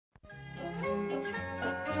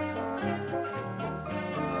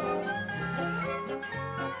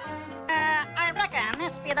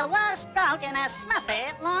the worst drought in a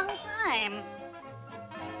Smurfy long time.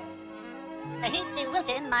 The heat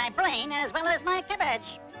bewildered my brain as well as my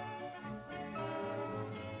cabbage.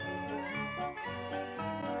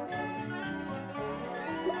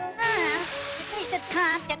 At least it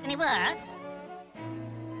can't get any worse.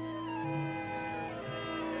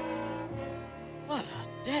 What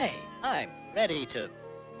a day. I'm ready to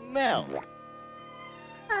melt.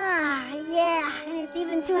 Yeah, and it's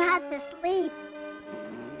even too hot to sleep.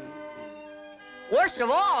 Worst of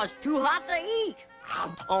all, it's too hot to eat.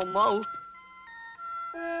 Almost.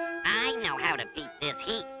 I know how to beat this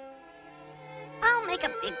heat. I'll make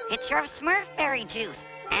a big pitcher of Smurfberry juice,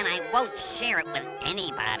 and I won't share it with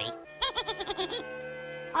anybody.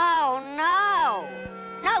 Oh, no!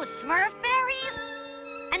 No Smurfberries?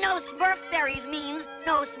 And no Smurfberries means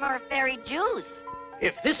no Smurfberry juice.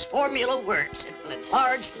 If this formula works, it will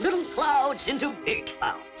enlarge little clouds into big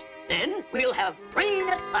clouds. Then we'll have rain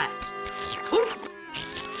at last. Oops.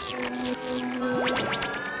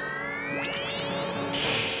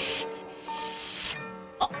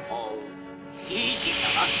 Uh-oh. Easy,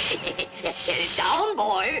 fella. Get it down,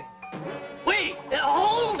 boy. Wait,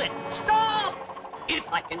 hold it. Stop. If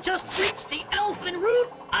I can just reach the elfin root,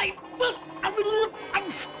 I will.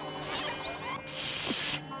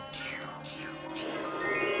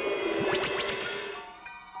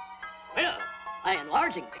 Well, my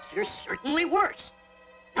enlarging mixture certainly works.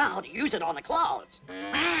 Now to use it on the clouds.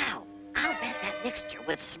 Wow, I'll bet that mixture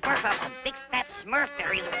would smurf up some big fat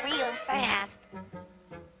Smurfberries real fast.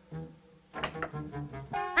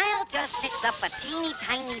 I'll just mix up a teeny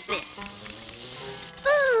tiny bit.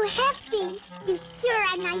 Ooh, Hefty! You sure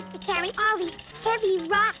are nice to carry all these heavy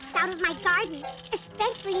rocks out of my garden,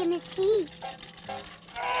 especially in this heat.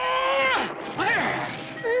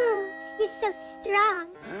 Ooh, you're so strong.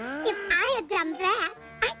 If I had done that,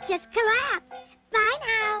 I'd just collapse. Bye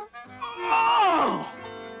now.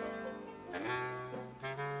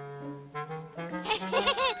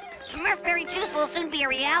 Smurfberry juice will soon be a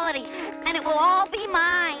reality, and it will all be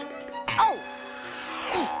mine. Oh!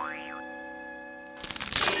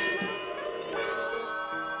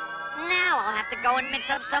 Now I'll have to go and mix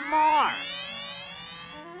up some more.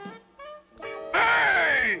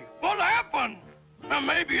 Hey! What happened?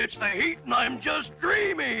 Maybe it's the heat and I'm just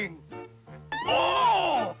dreaming.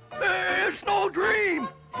 Oh! It's no dream!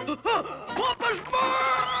 Papa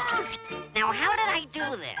Smurf! Now, how did I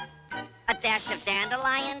do this? A dash of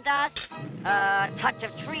dandelion dust? A touch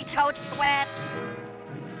of tree toad sweat?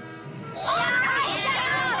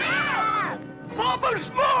 Papa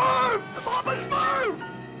Smurf! Papa Smurf!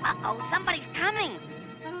 Uh-oh, somebody's coming.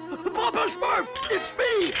 Papa Smurf, it's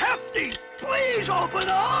me, Hefty. Please open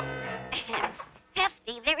up.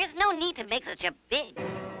 Hefty, there is no need to make such a big...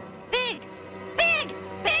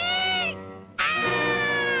 Ah!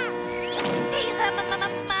 He's a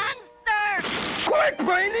monster! Quick,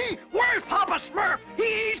 Brainy! Where's Papa Smurf?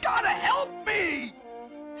 He's gotta help me!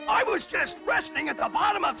 I was just resting at the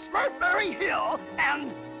bottom of Smurfberry Hill,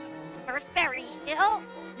 and... Smurfberry Hill?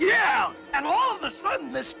 Yeah, and all of a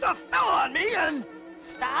sudden this stuff fell on me and...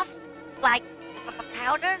 Stuff? Like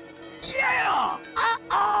powder? Yeah!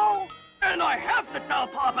 Uh-oh! And I have to tell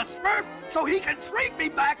Papa Smurf so he can shrink me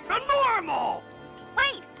back to normal!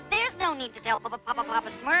 Wait, there's no need to tell Papa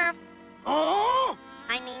Smurf. Oh?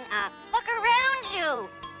 I mean, look around you.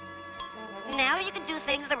 Now you can do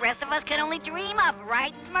things the rest of us can only dream of,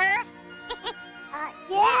 right, Smurfs?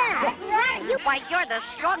 Yeah. Why, you're the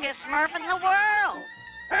strongest Smurf in the world.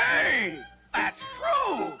 Hey, that's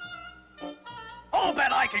true! I'll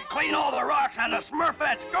bet I can clean all the rocks on the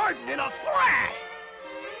Smurfette's garden in a flash!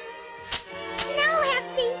 No,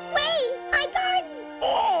 Hefty, wait, my garden.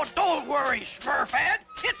 Oh, don't worry, Smurfette.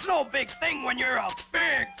 It's no big thing when you're a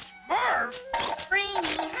big Smurf.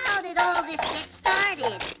 Brainy, how did all this get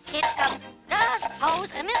started? It, does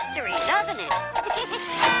pose a mystery, doesn't it?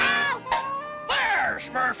 Ow! There,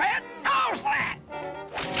 Smurfette. How's that?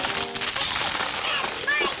 That's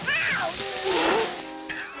my house.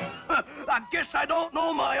 I guess I don't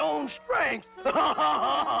know my own strength.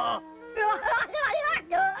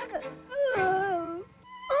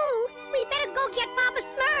 Oh, we better go get Papa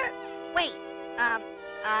Smurf. Wait,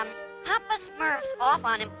 Papa Smurf's off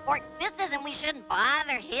on important business and we shouldn't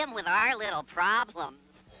bother him with our little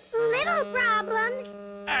problems. Little problems?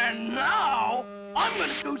 And now, I'm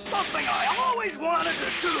gonna do something I always wanted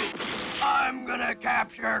to do. I'm gonna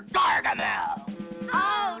capture Gargamel.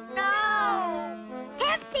 Oh, no!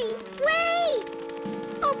 Hefty, wait!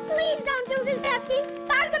 Oh, please don't do this, Hefty.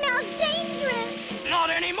 Gargamel's dangerous. Not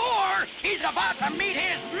anymore. He's about to meet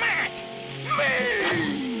his match.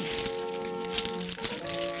 Me!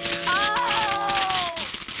 Oh!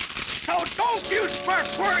 you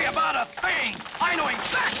Smurfs worry about a thing. I know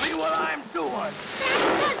exactly what I'm doing.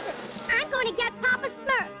 Listen, I'm going to get Papa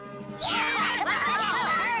Smurf.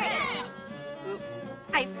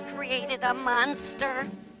 I've created a monster.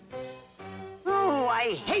 Oh,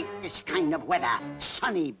 I hate this kind of weather.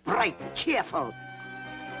 Sunny, bright, cheerful.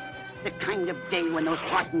 The kind of day when those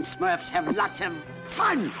rotten Smurfs have lots of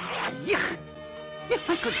fun. Yuck! If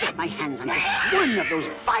I could get my hands on just one of those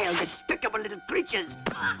vile, despicable little creatures,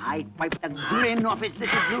 I'd wipe the grin off his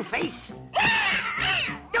little blue face.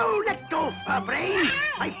 Oh, let go, Furbrain.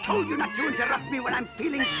 I've told you not to interrupt me when I'm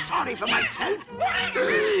feeling sorry for myself.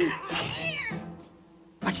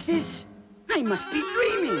 What's this? I must be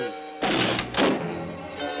dreaming.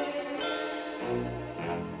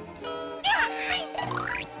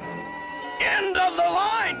 End of the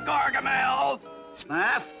line, Gargamel.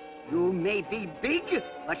 Smurf, you may be big,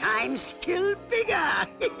 but I'm still bigger.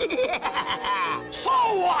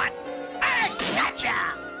 So what? I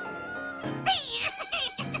gotcha!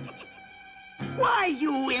 Why,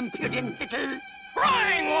 you impudent little...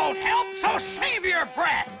 Crying won't help, so save your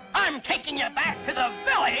breath. I'm taking you back to the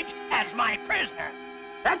village as my prisoner.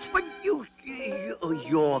 That's what you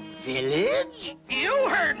your village? You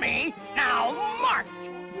heard me. Now march.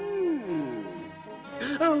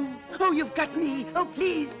 Oh, you've got me. Oh,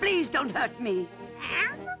 please don't hurt me.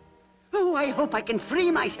 Oh, I hope I can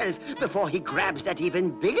free myself before he grabs that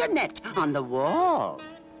even bigger net on the wall.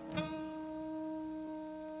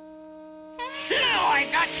 Now I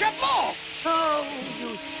got you both. Oh,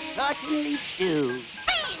 you certainly do.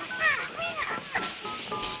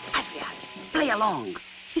 Asriel, play along.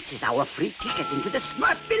 This is our free ticket into the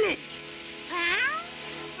Smurf village.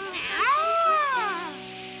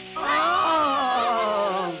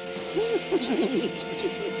 Oh!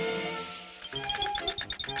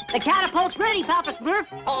 The catapult's ready, Papa Smurf.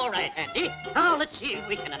 All right, Andy. Now let's see if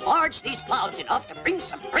we can enlarge these clouds enough to bring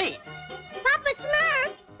some rain. Papa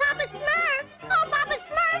Smurf! Papa Smurf! Oh, Papa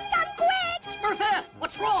Smurf, come quick! Smurfette,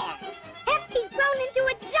 what's wrong? Hefty's grown into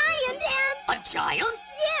a giant and... A giant?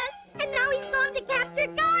 Yes, and now he's going to capture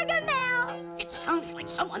Gargamel! It sounds like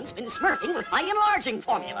someone's been smurfing with my enlarging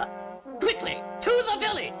formula. Quickly, to the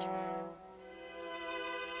village.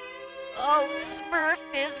 Oh, Smurf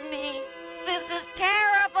is me. This is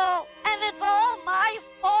terrible, and it's all my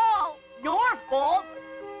fault. Your fault?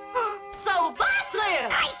 So that's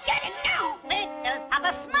it! I should have known. Wait till Papa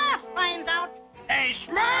Smurf finds out. Hey,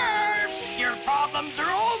 Smurfs, your problems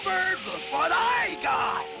are over. Look what I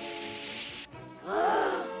got.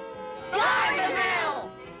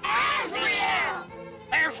 Gargamel! Azrael!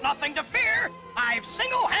 There's nothing to fear. I've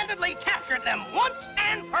single-handedly captured them once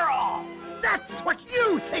and for all. That's what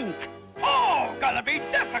you think. Oh, gonna be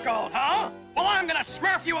difficult, huh? Well, I'm gonna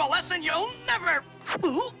Smurf you a lesson you'll never...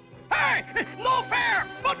 Ooh. Hey, no fair!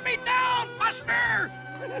 Put me down, Buster!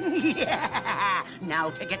 Yeah.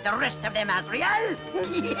 Now to get the rest of them, Azrael.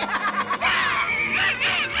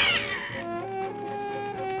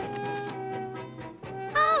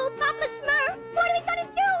 Oh, Papa Smurf, what are we going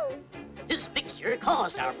to do? This mixture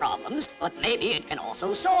caused our problems, but maybe it can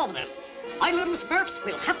also solve them. My little Smurfs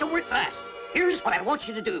will have to work fast. Here's what I want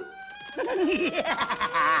you to do.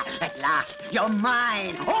 Yeah. At last, you're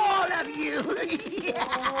mine, all of you.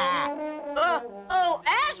 Oh,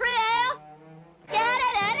 Azrael!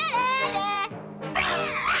 Da-da-da-da-da-da.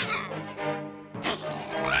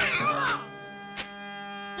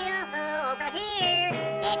 You over here.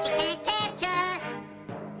 Bet you can't catch us.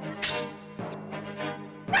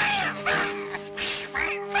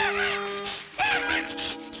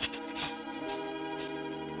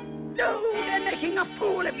 No, they're making a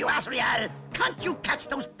fool of you, Azrael. Can't you catch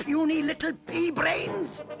those puny little pea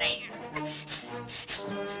brains?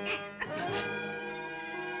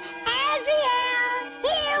 Azrael,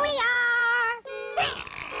 here we are.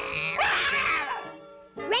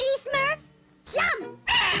 Ready, Smurfs? Jump!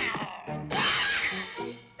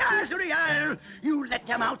 Azrael, you let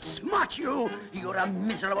them outsmart you. You're a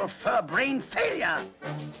miserable fur-brain failure.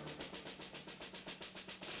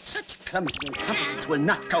 Such clumsy incompetence will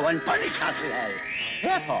not go unpunished, Azrael.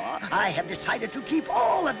 Therefore, I have decided to keep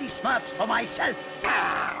all of these Smurfs for myself.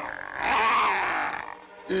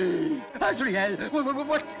 Azrael,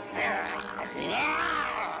 what?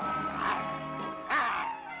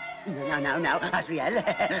 Now, Azrael,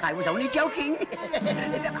 I was only joking.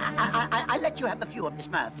 I'll let you have a few of the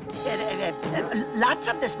Smurfs. Lots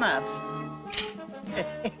of the Smurfs.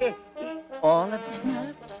 All of the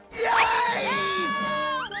Smurfs?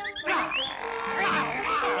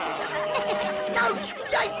 Ouch!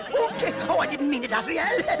 Yike! Okay. Oh, I didn't mean it, Azrael.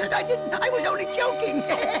 I didn't. I was only joking.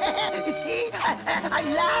 See?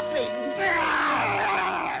 I'm laughing.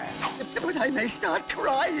 But I may start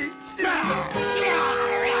crying soon.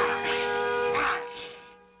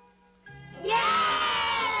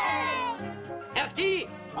 Hefty,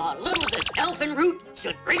 a little of this elfin root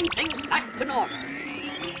should bring things back to normal.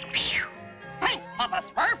 Thanks, Papa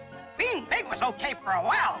Smurf. Being big was okay for a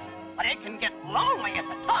while, but it can get lonely at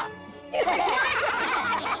the top.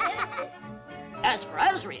 As for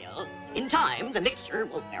Azrael, in time the mixture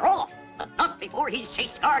will wear off, but not before he's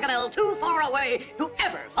chased Gargamel too far away to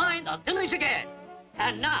ever find the village again.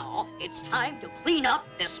 And now it's time to clean up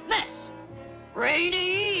this mess.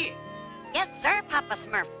 Brainy! Yes, sir, Papa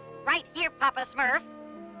Smurf. Right here, Papa Smurf.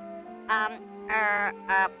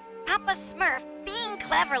 Papa Smurf, being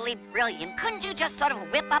cleverly brilliant, couldn't you just sort of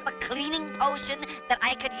whip up a cleaning potion that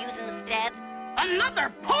I could use instead?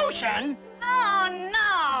 Another potion? Oh,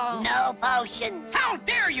 no! No potions. How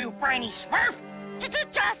dare you, Brainy Smurf?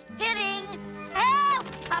 Just kidding! Help!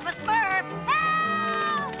 Papa Smurf!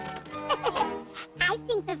 Help! I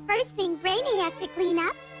think the first thing Brainy has to clean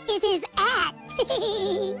up is his act.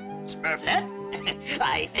 Smurfette,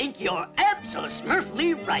 I think you're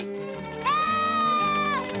abso-smurfly right. Help!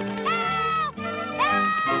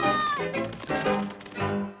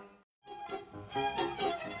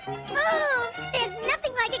 Oh, there's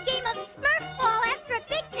nothing like a game of Smurf ball after a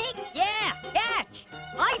picnic. Yeah, catch.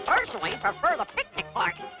 I personally prefer the picnic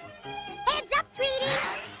part. Heads up, Greedy.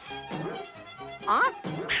 Huh?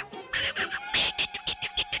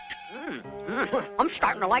 I'm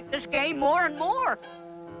starting to like this game more and more.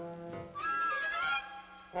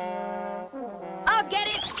 I'll get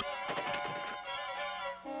it.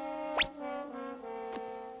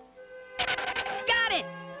 Got it.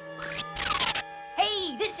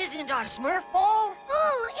 Hey, this isn't our Smurf ball.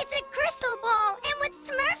 Oh, it's a crystal ball and with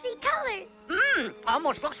Smurfy colors.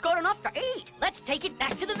 Almost looks good enough to eat. Let's take it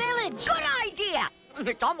back to the village. Good idea.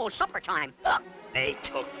 It's almost supper time. They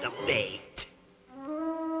took the bait.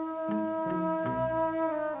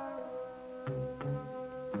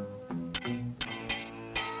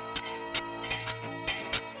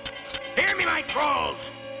 Hear me, my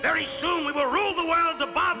trolls! Very soon we will rule the world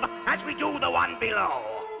above as we do the one below.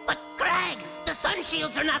 But, Greg, the sun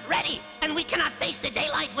shields are not ready, and we cannot face the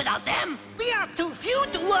daylight without them. We are too few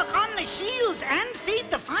to work on the shields and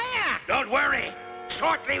feed the fire. Don't worry.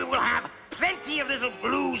 Shortly we will have plenty of little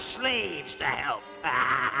blue slaves to help.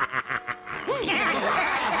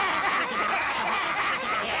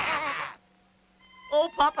 Oh,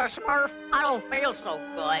 Papa Smurf, I don't feel so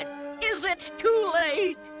good. Is it too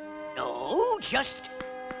late? No, just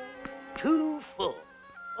too full.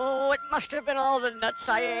 Oh, it must have been all the nuts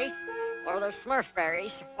I ate. Or the Smurf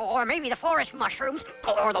berries. Or maybe the forest mushrooms.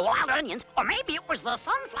 Or the wild onions. Or maybe it was the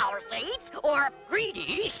sunflower seeds. Or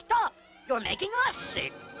Greedy, stop! You're making us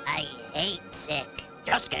sick. I hate sick.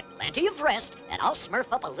 Just get plenty of rest, and I'll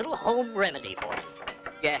smurf up a little home remedy for you.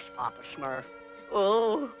 yes, Papa Smurf.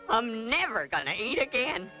 Oh, I'm never gonna eat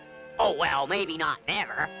again. Oh, well, maybe not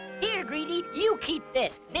never. Here, Greedy, you keep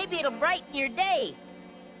this. Maybe it'll brighten your day.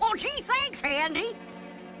 Oh, gee, thanks, Andy.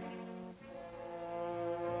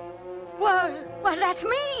 Well, that's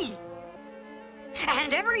me.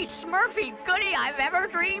 And every Smurfy goodie I've ever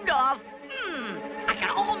dreamed of. I can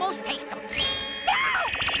almost taste them.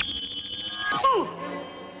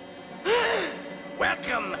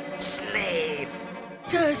 Welcome, slave.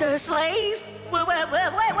 Slave?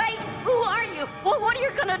 Wait, who are you? What are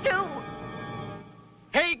you gonna do?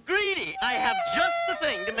 Hey, Greedy, I have just the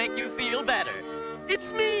thing to make you feel better.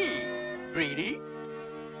 It's me, Greedy.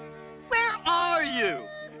 Where are you?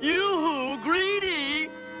 You, Greedy?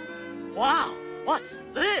 Wow, what's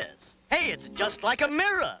this? Hey, it's just like a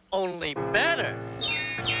mirror, only better.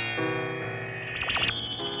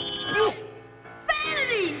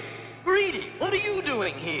 Vanity! Greedy, what are you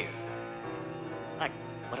doing here?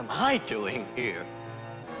 What am I doing here?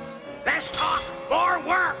 Less talk, more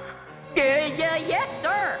work. Yes,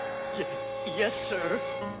 sir. Yes, sir.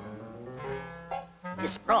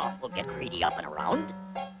 This broth will get Greedy up and around.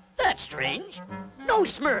 That's strange. No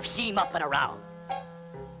Smurfs seem up and around.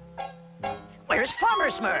 Where's Farmer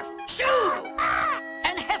Smurf? Shoo!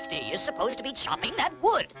 And Hefty is supposed to be chopping that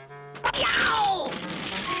wood. Yow!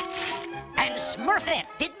 And Smurfette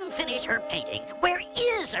didn't finish her painting. Where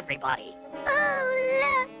is everybody? Oh,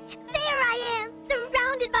 look! There I am,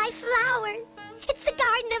 surrounded by flowers. It's the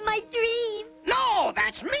garden of my dreams. No,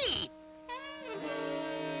 that's me.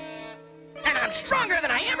 And I'm stronger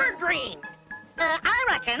than I ever dreamed. I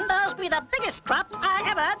reckon those be the biggest crops I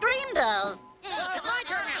ever dreamed of.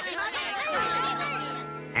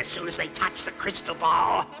 As soon as they touch the crystal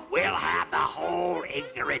ball, we'll have the whole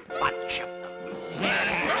ignorant bunch of them.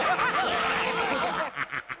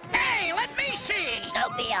 Hey, let me see.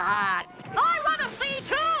 Don't me a hug. I want to see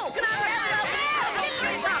too!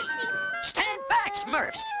 Stand back,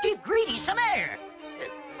 Smurfs. Give Greedy some air.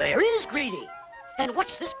 Where is Greedy? And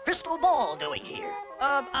what's this crystal ball doing here?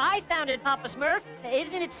 I found it, Papa Smurf.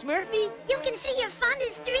 Isn't it Smurfy? You can see your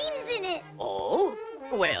fondest dreams in it. Oh?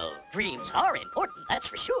 Well, dreams are important, that's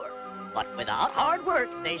for sure. But without hard work,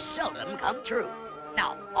 they seldom come true.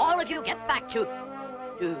 Now, all of you get back to...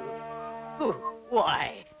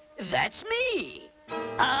 Why, that's me.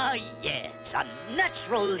 Ah, yes, a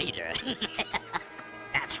natural leader.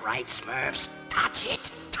 That's right, Smurfs. Touch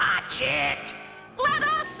it! Touch it! Let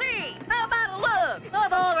us see! How about a look?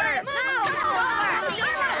 Move over!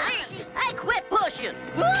 I quit pushing.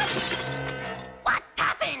 What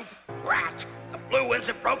happened? Rat! The blue winds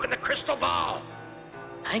have broken the crystal ball.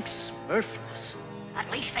 Thanks, Smurfs. At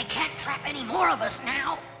least they can't trap any more of us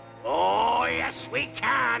now. Oh, yes, we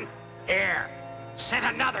can. Here, set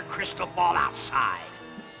another crystal ball outside.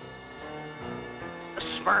 The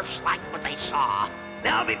Smurfs liked what they saw.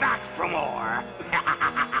 They'll be back for more.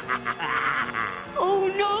 Oh,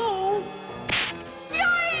 no!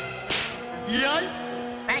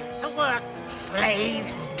 Yikes! Back to work,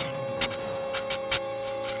 slaves.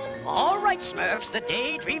 All right, Smurfs, the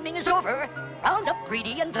daydreaming is over. Round up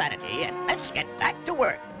Greedy and Vanity, and let's get back to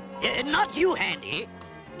work. Not you, Handy.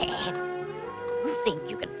 You think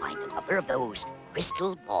you can find another of those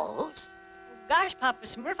crystal balls? Gosh, Papa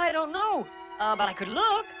Smurf, I don't know. But I could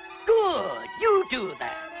look. Good, you do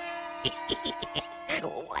that.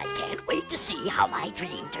 Oh, I can't wait to see how my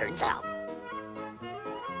dream turns out.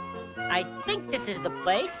 I think this is the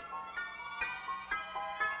place.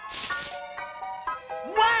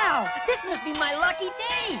 Wow! This must be my lucky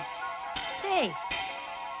day! Say,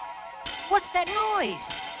 what's that noise?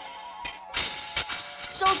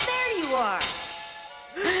 So there you are!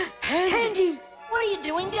 Handy! What are you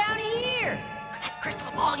doing down here? That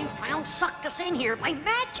crystal ball you found sucked us in here by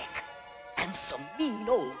magic. And some mean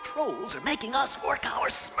old trolls are making us work our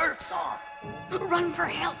Smurfs off. Run for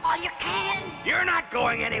help while you can. You're not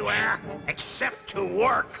going anywhere, except to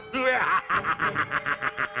work.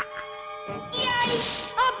 Yikes!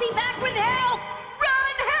 I'll be back with help!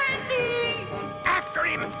 Run, Handy! After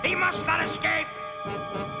him! He must not escape!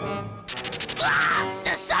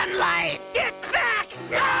 The sunlight! Get back!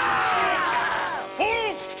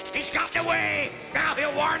 Fools! He's got away! Now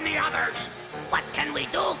he'll warn the others! What can we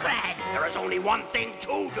do, Crag? There is only one thing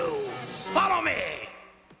to do. Follow me!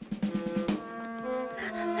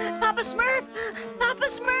 Papa Smurf! Papa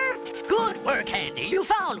Smurf! Good work, Handy. You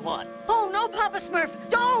found one. Oh, no, Papa Smurf!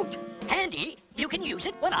 Don't! Handy, you can use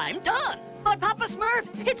it when I'm done. But Papa Smurf,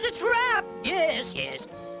 it's a trap! Yes, yes.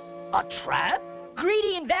 A trap?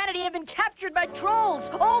 Greedy and Vanity have been captured by trolls,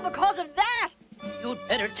 all because of that! You'd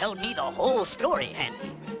better tell me the whole story,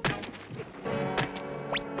 Handy.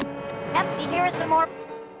 Hefty, here is some more...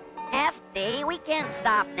 Hefty, we can't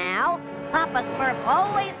stop now. Papa Smurf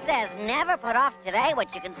always says never put off today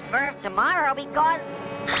what you can smurf tomorrow because...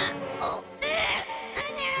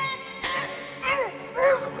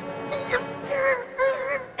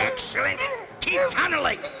 Excellent! Keep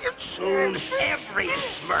tunneling! Soon every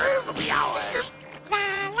Smurf will be ours.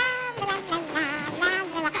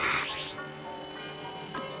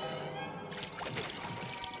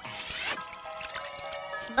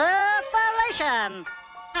 Smurfalation!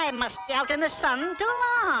 I must be out in the sun too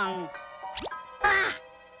long. Ah!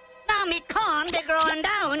 Now me corn be growing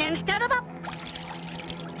down instead of up.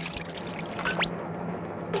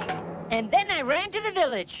 And then I ran to the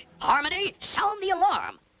village. Harmony, sound the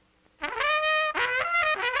alarm.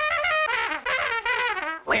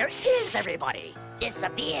 Where is everybody?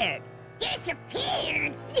 Disappeared.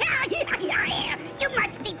 Disappeared? Yeah. You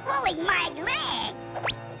must be pulling my leg.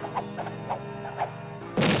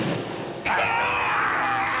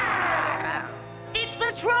 It's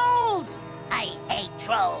the trolls! I hate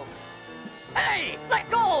trolls. Hey, let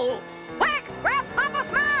go! Quick, grab Papa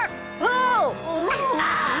Smurf! Oh!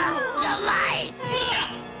 The light.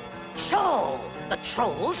 So, the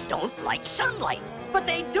trolls don't like sunlight. But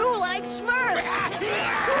they do like Smurfs!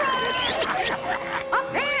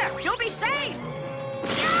 Up here! You'll be safe!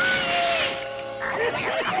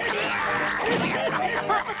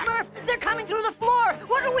 Papa Smurf, they're coming through the floor!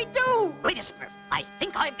 What do we do? Wait a Smurf, I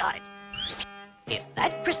think I've got it. If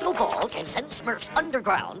that crystal ball can send Smurfs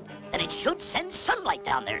underground, then it should send sunlight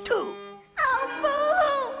down there, too. Oh,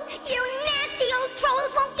 boo-hoo! You nasty old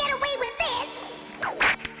trolls won't get away with this!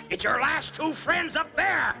 It's your last two friends up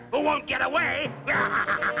there who won't get away.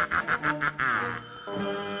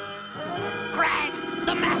 Crag,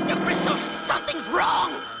 the Master Crystals, something's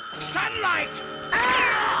wrong. Sunlight!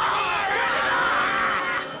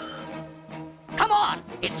 Come on,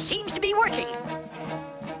 It seems to be working.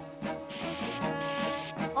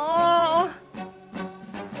 Oh,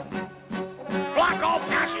 Block all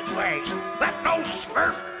passageways. Let no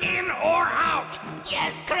Smurf in or out.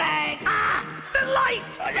 Yes, Craig. Ah, the light!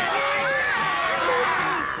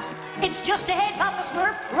 it's just ahead, Papa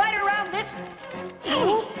Smurf. Right around this.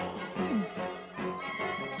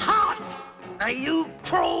 Hot! Are you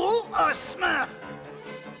troll or Smurf?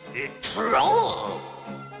 Troll.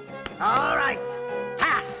 All right,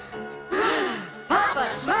 pass. Papa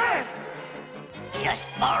Smurf. Just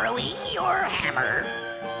borrowing your hammer.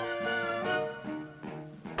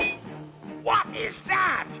 What is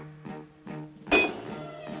that?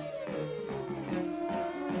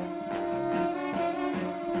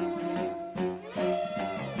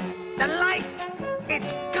 The light!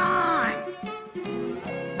 It's gone!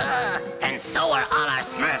 And so are all our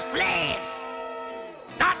Smurf slaves.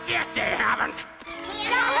 Not yet, they haven't.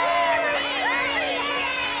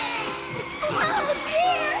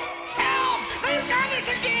 Help! They've got us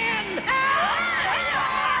again!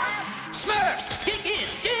 Smurfs, dig in!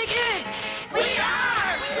 Dig in! We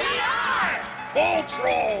are! We are! All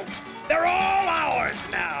trolls! They're all ours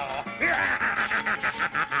now!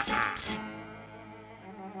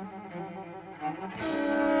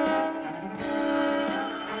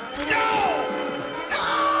 No!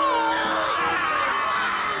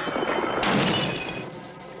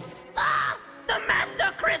 Ah, the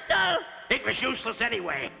Master Crystal! It was useless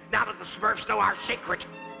anyway, now that the Smurfs know our secret.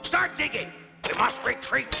 Start digging. We must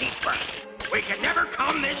retreat deeper. We can never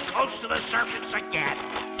come this close to the surface again.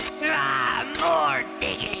 Ah, more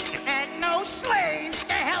digging. And no slaves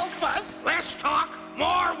to help us. Less talk,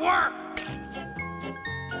 more work.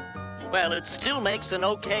 Well, it still makes an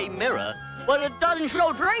okay mirror, but it doesn't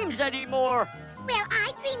show dreams anymore. Well,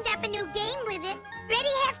 I dreamed up a new game with it. Ready,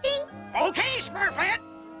 Hefty? Okay, Smurfette.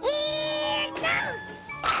 Here goes.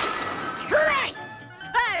 Strike!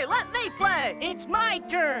 Hey, let me play. It's my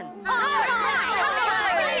turn.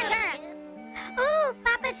 Ooh,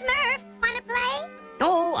 Papa Smurf, wanna play?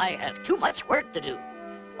 No, I have too much work to do.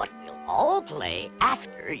 But we'll all play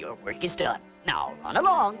after your work is done. Now, run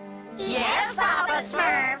along. Yes, Papa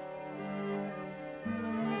Smurf.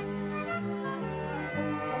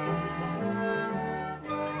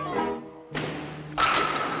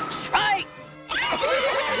 Strike!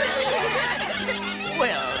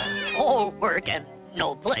 Well, all work and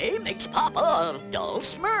no play makes Papa a dull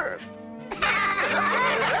Smurf.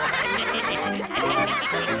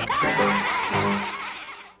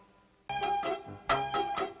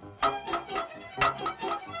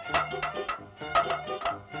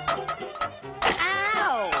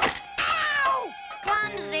 Ow! Ow!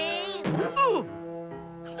 Clumsy! Ooh,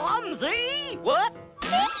 clumsy? What?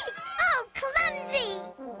 Oh, clumsy.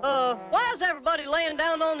 Why is everybody laying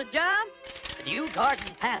down on the job? The new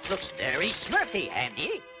garden path looks very Smurfy,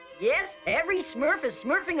 Andy. Yes, every Smurf is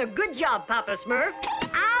smurfing a good job, Papa Smurf.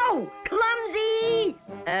 Ow! Clumsy!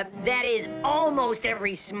 That is almost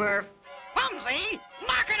every Smurf. Clumsy,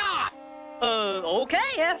 knock it off. Okay,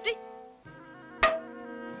 Hefty.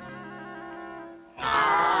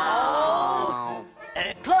 Oh.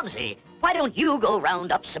 Clumsy, why don't you go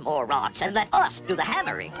round up some more rocks and let us do the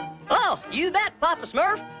hammering? Oh, you bet, Papa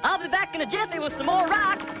Smurf. I'll be back in a jiffy with some more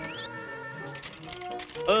rocks.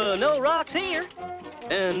 No rocks here.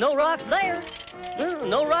 No rocks there.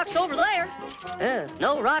 No rocks over there.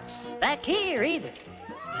 No rocks back here either.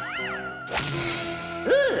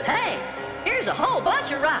 Ooh, hey, here's a whole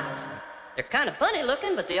bunch of rocks. They're kind of funny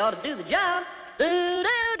looking, but they ought to do the job.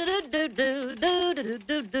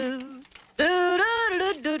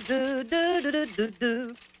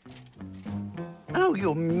 How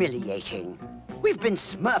humiliating. We've been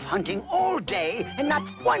Smurf hunting all day and not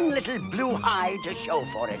one little blue hide to show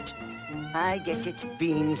for it. I guess it's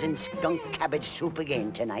beans and skunk cabbage soup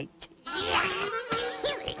again tonight.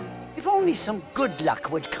 If only some good luck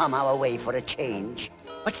would come our way for a change.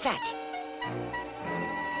 What's that?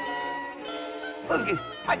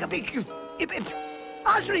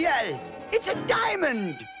 Azrael! It's a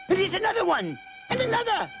diamond! And here's another one! And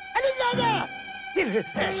another! And another!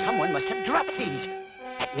 Someone must have dropped these.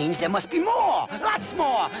 That means there must be more! Lots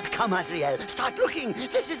more! Come, Azrael, start looking!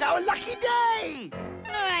 This is our lucky day!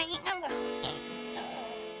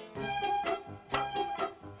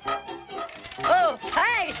 Oh,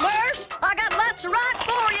 hey, Smurfs! I got lots of rocks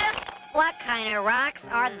for you. What kind of rocks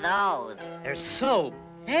are those? They're so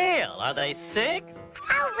pale. Are they sick?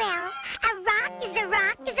 Oh, well, a rock is a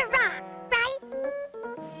rock is a rock, right?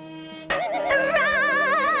 A rock!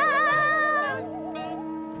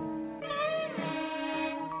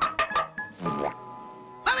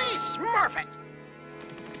 Let me Smurf it.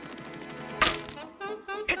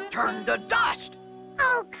 turned to dust.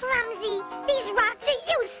 Oh, Clumsy, these rocks are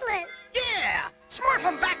useless. Yeah, smurf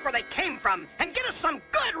them back where they came from and get us some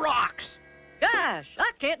good rocks. Gosh,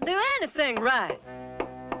 I can't do anything right.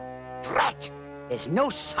 Drat! There's no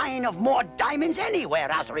sign of more diamonds anywhere,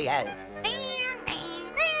 Azrael.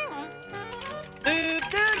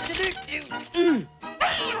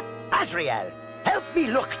 Azrael, help me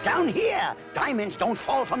look down here. Diamonds don't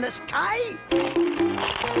fall from the sky.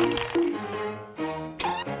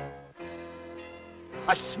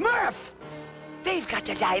 A Smurf! They've got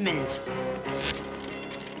the diamonds.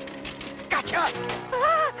 Gotcha!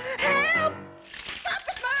 Help!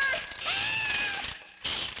 Papa Smurf!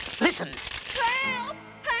 Listen. Help!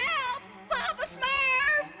 Help! Papa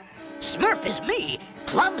Smurf! Smurf is me.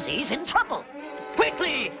 Clumsy's in trouble.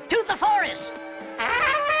 Quickly, to the forest.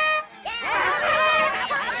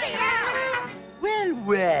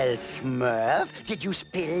 Well, Smurf, did you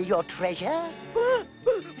spill your treasure?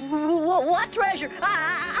 What treasure?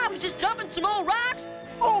 I was just dumping some old rocks.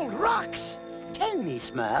 Old rocks? Tell me,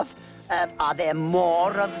 Smurf, are there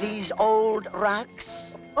more of these old rocks?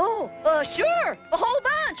 Oh, sure. A whole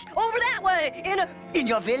bunch. Over that way. In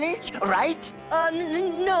your village, right?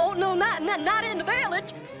 No, not in the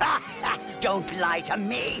village. Don't lie to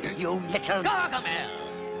me, you little... Gargamel!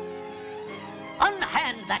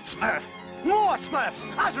 Unhand that Smurf. More Smurfs!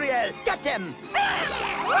 Azrael, get them!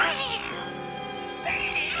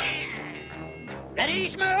 Ready,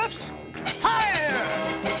 Smurfs? Fire!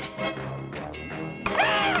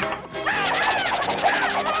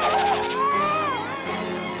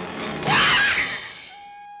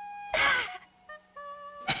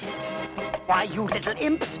 Why, you little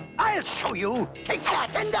imps, I'll show you. Take that,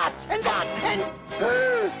 and that, and that, and...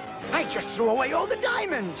 I just threw away all the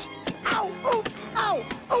diamonds. Ow, oh, ow,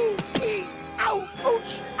 oh, ee, ow,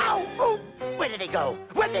 ouch, ow, oh. Where did they go?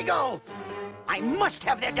 Where'd they go? I must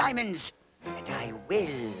have their diamonds. And I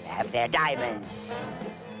will have their diamonds.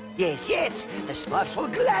 Yes, yes, the Smurfs will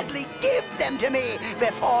gladly give them to me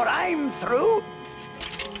before I'm through.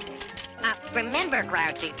 Remember,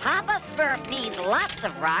 Grouchy, Papa Smurf needs lots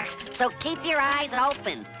of rocks, so keep your eyes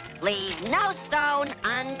open. Leave no stone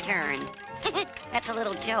unturned. That's a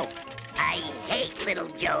little joke. I hate little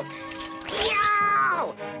jokes.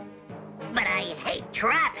 Yow! But I hate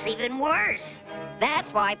traps even worse.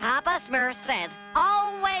 That's why Papa Smurf says,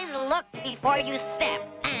 always look before you step,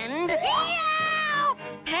 and... Help!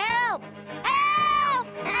 Help! Help!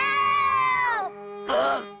 Help!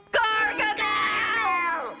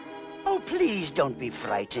 Gargamel! Oh, please don't be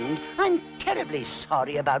frightened. I'm terribly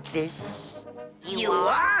sorry about this. You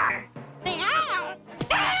are?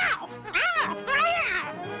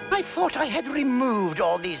 I thought I had removed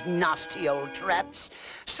all these nasty old traps.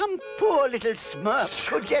 Some poor little Smurfs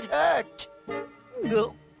could get hurt.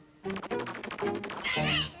 No.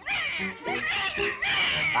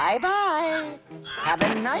 Bye-bye. Have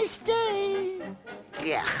a nice day.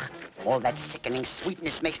 Yuck. All that sickening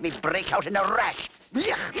sweetness makes me break out in a rash.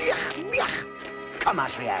 Yuck, yuck, yuck. Come,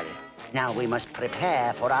 Azrael. Now we must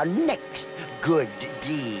prepare for our next good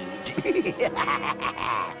deed.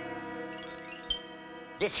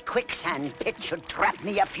 This quicksand pit should trap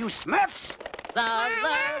me a few Smurfs. La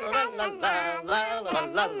la la la la la la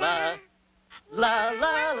la la. La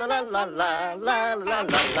la la la la la la la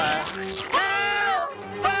la la. Help!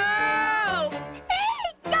 Help!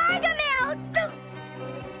 Hey, Gargamel!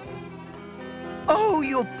 Oh,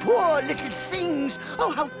 you poor little things.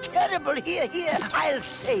 Oh, how terrible. Here, here. I'll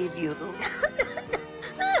save you.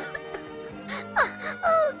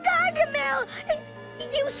 Oh, Gargamel!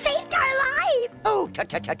 You saved our lives! Oh,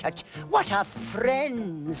 tut. What are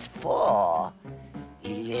friends for?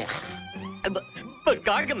 Yeah. But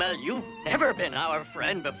Gargamel, you've never been our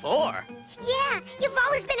friend before. Yeah, you've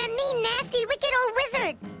always been a mean, nasty, wicked old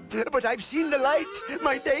wizard. But I've seen the light.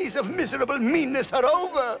 My days of miserable meanness are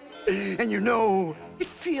over. And you know, it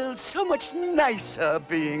feels so much nicer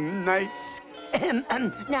being nice.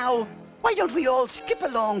 Now, why don't we all skip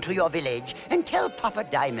along to your village and tell Papa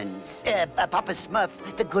Papa Smurf,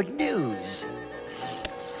 the good news?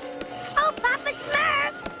 Oh, Papa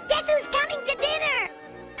Smurf! Guess who's coming to dinner?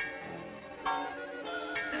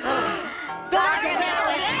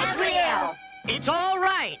 Gargamel and Azrael! It's all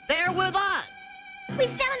right. They're with us. We fell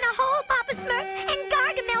in the hole, Papa Smurf, and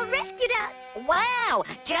Gargamel rescued us. Wow,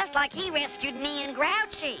 just like he rescued me and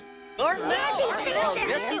Grouchy.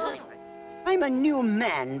 I'm a new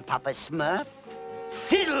man, Papa Smurf.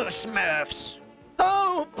 Fiddle Smurfs.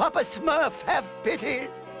 Oh, Papa Smurf, have pity.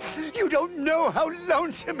 You don't know how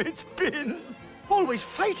lonesome it's been. Always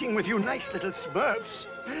fighting with you nice little Smurfs.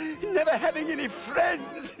 Never having any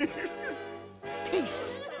friends.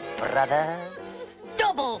 Peace, brothers. Don't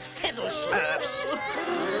double fiddle, Smurfs.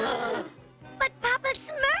 But Papa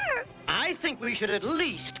Smurf! I think we should at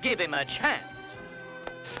least give him a chance.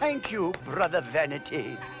 Thank you, Brother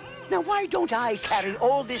Vanity. Now, why don't I carry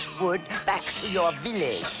all this wood back to your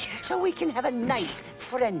village so we can have a nice,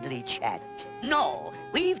 friendly chat? No,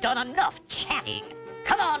 we've done enough chatting.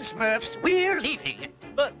 Come on, Smurfs, we're leaving.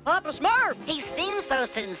 But Papa Smurf! He seems so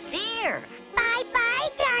sincere. Bye-bye,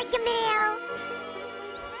 Gargamel.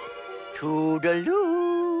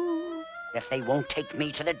 Toodaloo. If they won't take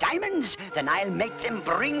me to the diamonds, then I'll make them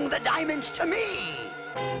bring the diamonds to me.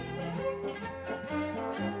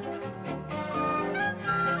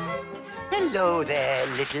 Hello there,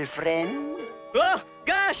 little friend. Oh,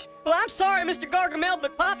 gosh! Well, I'm sorry, Mr. Gargamel,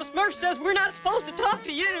 but Papa Smurf says we're not supposed to talk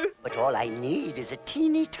to you. But all I need is a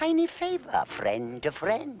teeny tiny favor, friend to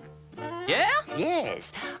friend. Yeah?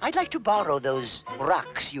 Yes, I'd like to borrow those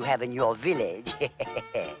rocks you have in your village.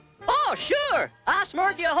 Oh, sure! I'll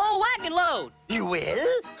Smurf you a whole wagon load. You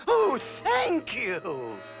will? Oh, thank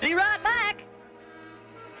you. Be right back.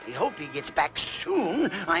 I hope he gets back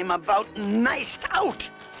soon. I'm about niced out.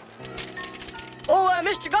 Oh,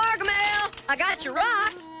 Mr. Gargamel, I got your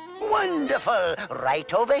rocks. Wonderful.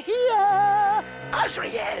 Right over here.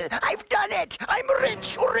 Azrael, I've done it. I'm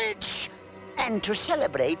rich, rich. And to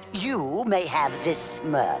celebrate, you may have this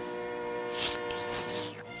Smurf.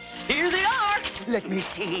 Here they are. Let me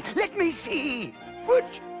see. Let me see. What?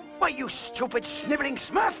 Why, you stupid sniveling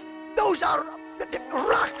Smurf. Those are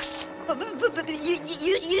rocks.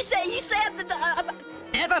 You said that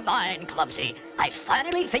Never mind, Clumsy. I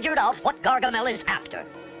finally figured out what Gargamel is after.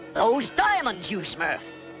 Those diamonds, you Smurf.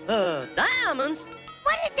 Diamonds?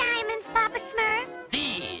 What are diamonds, Papa Smurf?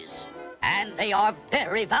 These. And they are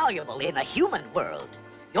very valuable in the human world.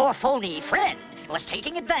 Your phony friend was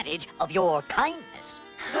taking advantage of your kindness.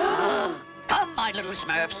 Come, my little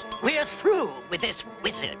Smurfs. We're through with this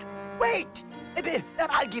wizard. Wait.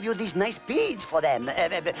 I'll give you these nice beads for them.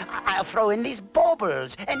 I'll throw in these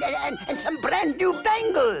baubles and some brand new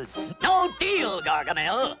bangles. No deal,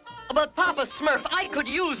 Gargamel. But Papa Smurf, I could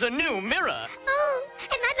use a new mirror. Oh,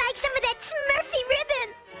 and I'd like some of that Smurfy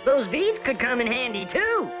ribbon. those beads could come in handy,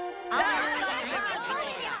 too.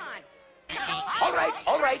 All right.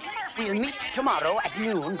 We'll meet tomorrow at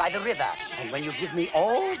noon by the river. And when you give me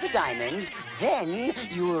all the diamonds, then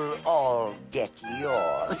you'll all get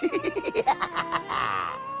yours. Here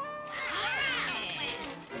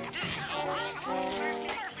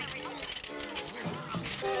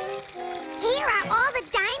are all the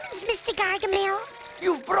diamonds, Mr. Gargamel.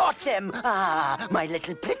 You've brought them. Ah, my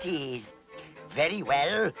little pretties. Very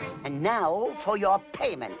well. And now for your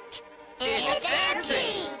payment. It's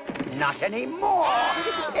empty. Not anymore.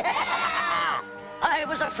 I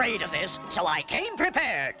was afraid of this, so I came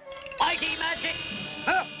prepared. Mighty magic,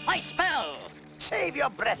 Smurf my spell. Save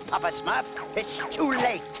your breath, Papa Smurf. It's too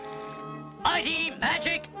late. Mighty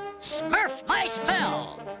magic, Smurf my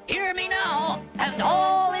spell. Hear me now, and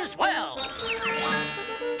all is well.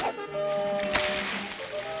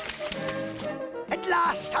 At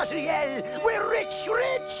last, Azrael, we're rich.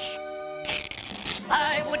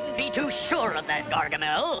 I wouldn't be too sure of that,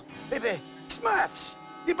 Gargamel. Smurfs.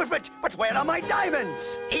 But where are my diamonds?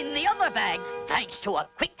 In the other bag, thanks to a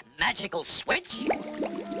quick magical switch.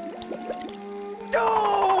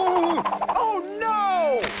 No! Oh,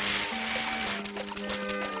 no!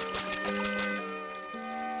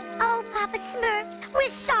 Oh, Papa Smurf, we're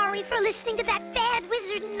sorry for listening to that bad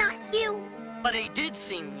wizard and not you. But he did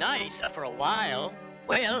seem nice for a while.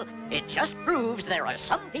 Well, it just proves there are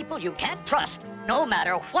some people you can't trust, no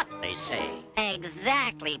matter what they say.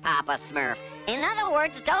 Exactly, Papa Smurf. In other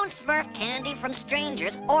words, don't smurf candy from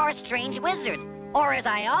strangers or strange wizards. Or as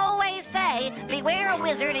I always say, beware a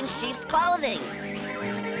wizard in sheep's clothing.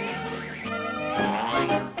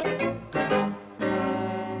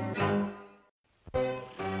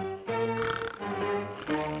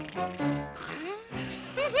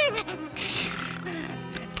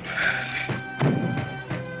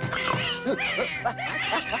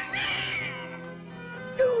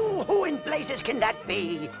 Who in blazes can that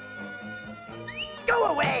be? Go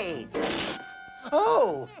away!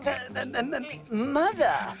 Oh,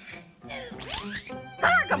 Mother.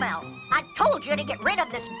 Gargamel, I told you to get rid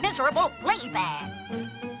of this miserable flea bag.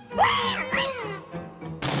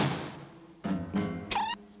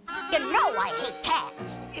 You know I hate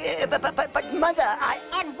cats. But Mother, I...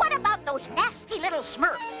 And what about those nasty little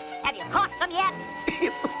Smurfs? Have you caught them yet?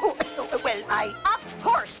 Well, Of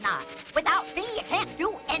course not. Without me, you can't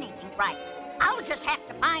do anything right. I'll just have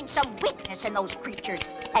to find some weakness in those creatures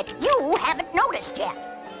that you haven't noticed yet.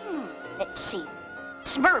 Let's see.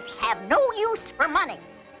 Smurfs have no use for money.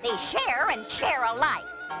 They share and share alike.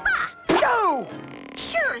 Ah! No!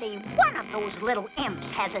 Surely one of those little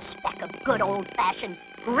imps has a speck of good old-fashioned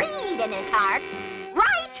greed in his heart,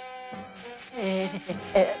 right?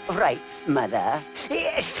 Right, Mother.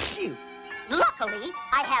 Shoot. Luckily,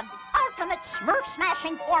 I have the ultimate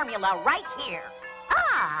Smurf-smashing formula right here.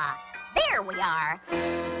 Ah, there we are.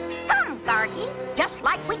 Come, Gargy, just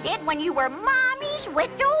like we did when you were Mommy's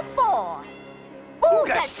little boy.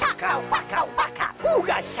 Ooga saka waka waka,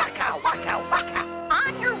 ooga saka waka waka.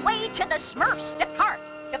 On your way to the Smurfs depart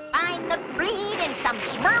to find the greed in some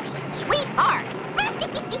Smurfs' sweetheart.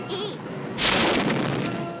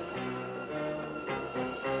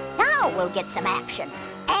 Now we'll get some action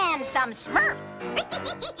and some Smurfs.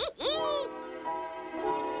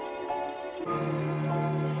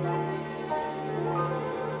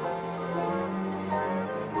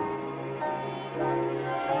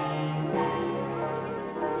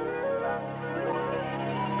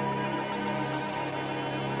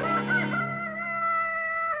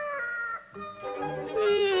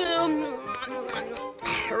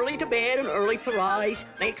 Early to bed and early to rise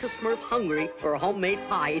makes a Smurf hungry for homemade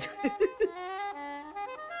pies.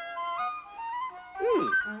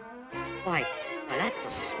 Why, that's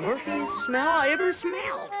the Smurfiest smell I ever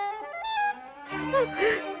smelled. Oh,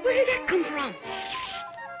 where did that come from?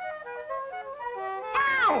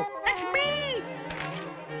 Ow! That's me!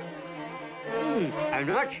 And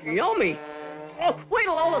that's yummy. Oh, wait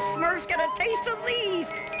till all the Smurfs get a taste of these.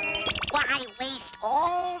 Why waste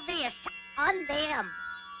all this on them?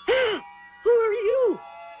 Who are you?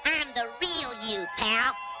 I'm the real you,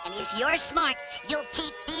 pal. And if you're smart, you'll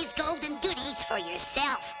keep these golden goodies for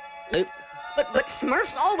yourself. But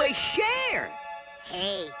Smurfs always share.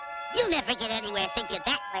 Hey, you'll never get anywhere thinking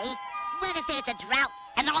that way. What if there's a drought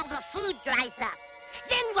and all the food dries up?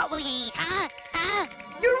 Then what will you eat, huh?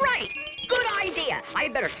 You're right. Good idea.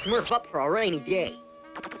 I'd better Smurf up for a rainy day.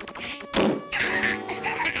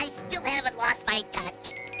 I still haven't lost my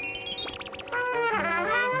touch.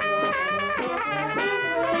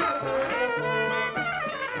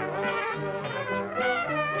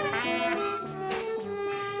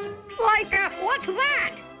 What's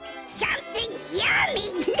that? Something yummy.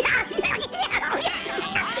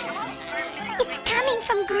 It's coming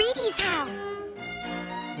from Greedy's house.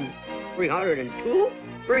 302,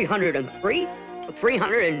 303,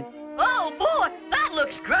 300 and... Oh, boy, that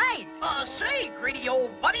looks great. Say, greedy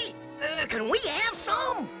old buddy, can we have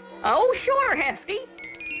some? Oh, sure, Hefty.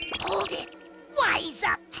 Hold it. Wise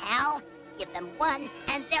up, pal. Give them one,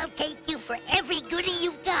 and they'll take you for every goodie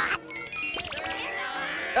you've got.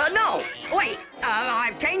 No, wait.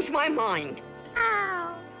 I've changed my mind.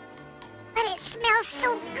 Oh, but it smells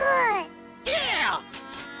so good. Yeah.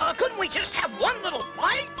 Couldn't we just have one little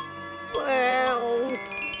bite? Well...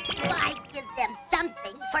 Why give them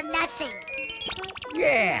something for nothing?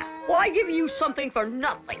 Yeah, why give you something for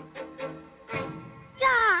nothing?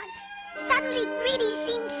 Gosh, suddenly Greedy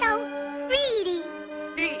seems so greedy.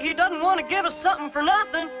 He doesn't want to give us something for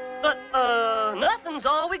nothing, but, nothing's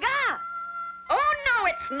all we got. Oh, no,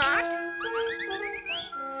 it's not.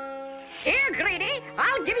 Here, Greedy,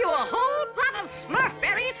 I'll give you a whole pot of Smurf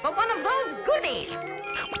berries for one of those goodies.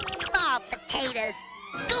 Oh, potatoes.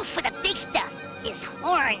 Go for the big stuff. His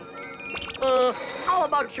horn. How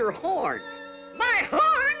about your horn? My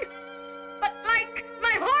horn? But, like,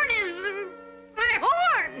 my horn is... my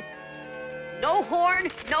horn. No horn,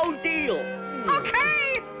 no deal.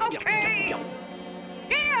 Okay.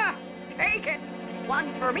 Here, take it.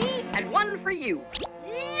 One for me and one for you.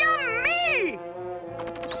 Yummy!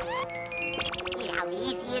 See how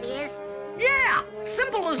easy it is? Yeah,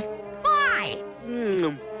 simple as pie.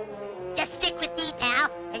 Just stick with me,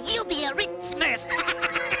 pal, and you'll be a rich Smurf.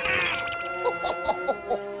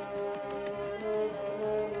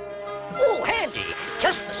 Oh, handy.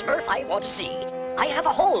 Just the Smurf I want to see. I have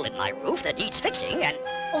a hole in my roof that needs fixing and...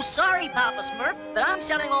 Oh, sorry, Papa Smurf, but I'm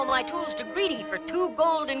selling all my tools to Greedy for 2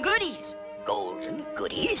 golden goodies. Golden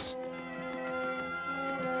goodies?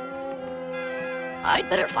 I'd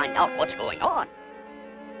better find out what's going on.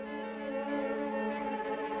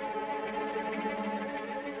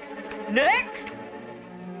 Next!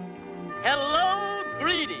 Hello,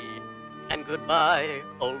 Greedy. And goodbye,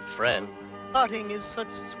 old friend. Parting is such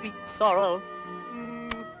sweet sorrow.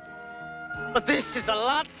 But this is a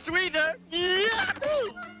lot sweeter. Yes!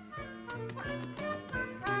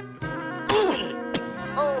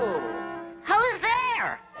 Oh, who's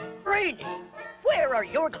there? Greedy, where are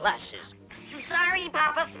your glasses? Sorry,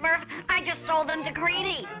 Papa Smurf. I just sold them to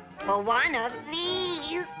Greedy for one of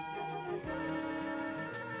these.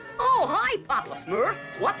 Oh, hi, Papa Smurf.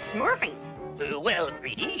 What's smurfing? Well,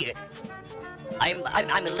 Greedy,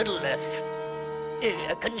 I'm a little,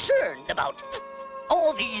 concerned about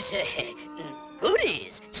all these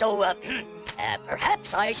goodies. So,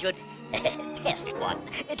 perhaps I should test one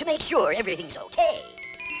to make sure everything's okay.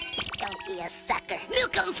 Don't be a sucker.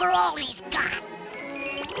 Milk him for all he's got.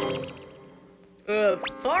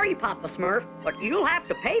 Sorry, Papa Smurf, but you'll have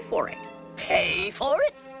to pay for it. Pay for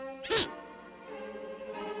it?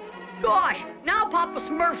 Gosh, now Papa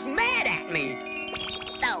Smurf's mad at me.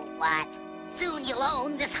 So what? Soon you'll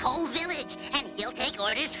own this whole village, and he'll take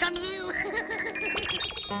orders from you.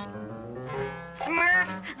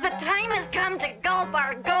 Smurfs, the time has come to gulp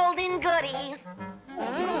our golden goodies.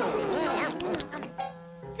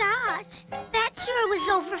 Gosh, that sure was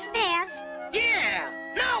over fast. Yeah!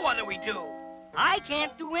 Now what do we do? I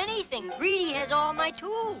can't do anything. Greedy has all my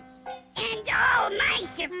tools. And all my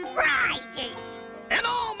surprises. And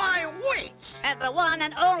all my weights! And the one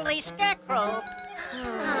and only Scarecrow.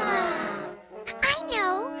 I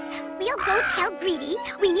know. We'll go tell Greedy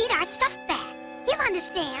we need our stuff back. He'll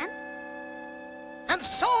understand. And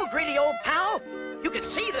so, greedy old pal, you can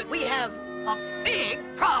see that we have a big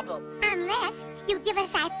problem. Unless you give us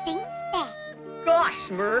our things back. Gosh,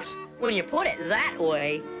 Smurfs, when you put it that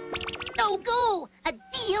way. No go! A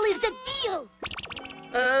deal is a deal!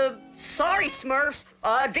 Sorry, Smurfs.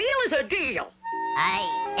 A deal is a deal. I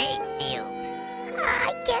hate deals.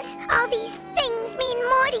 I guess all these things mean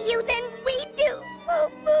more to you than we do.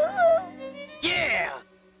 Yeah!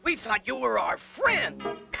 We thought you were our friend.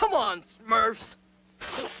 Come on, Smurfs.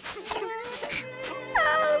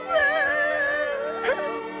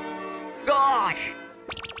 Gosh.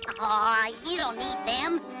 Aw, you don't need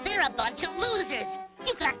them. They're a bunch of losers.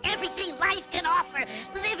 You've got everything life can offer.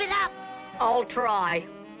 Live it up. I'll try.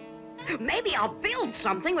 Maybe I'll build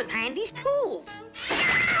something with Handy's tools.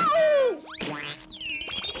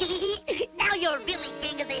 Now you're really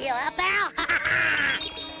king of the hill, huh, pal?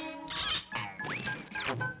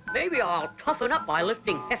 Maybe I'll toughen up by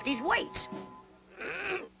lifting Hefty's weights.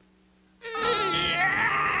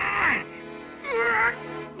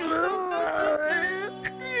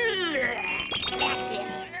 That's it.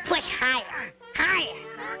 Push higher. Higher.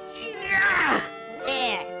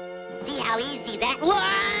 There. See how easy that was?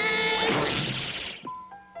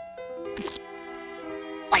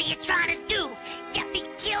 What are you trying to do? Get me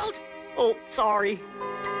killed? Oh, sorry.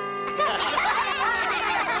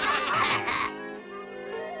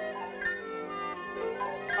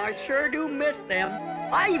 I sure do miss them.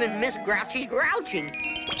 I even miss Grouchy's grouching.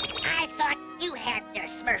 I thought you had their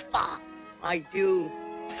Smurf ball. I do.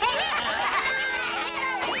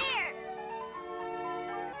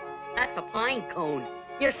 That's a pine cone.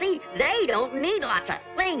 You see, they don't need lots of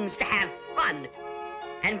things to have fun.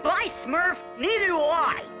 And by Smurf, neither do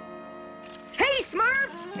I. Hey,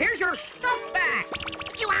 Smurfs, here's your stuff back.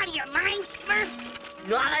 You out of your mind, Smurf?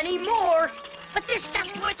 Not anymore. But this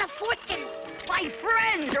stuff's worth a fortune. My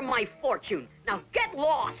friends are my fortune. Now get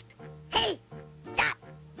lost. Hey, stop.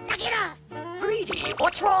 Knock it off. Greedy,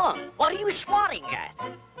 what's wrong? What are you swatting at?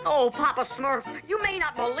 Oh, Papa Smurf, you may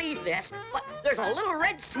not believe this, but there's a little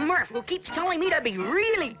red Smurf who keeps telling me to be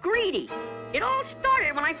really greedy. It all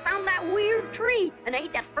started when I found that weird tree and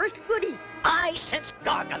ate that first goodie. I sense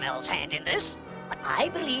Gargamel's hand in this, but I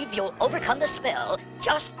believe you'll overcome the spell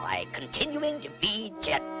just by continuing to be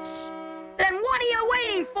generous. Then what are you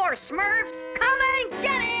waiting for, Smurfs? Come and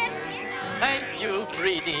get it! Thank you,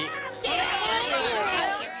 Greedy.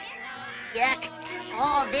 Yuck.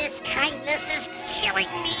 All this kindness is killing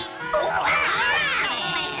me. Oh,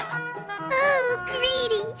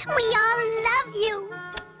 Greedy, we all love you.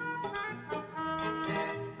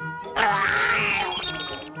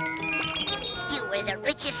 You were the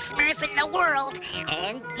richest Smurf in the world,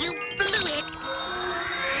 and you blew it.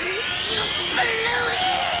 You blew it!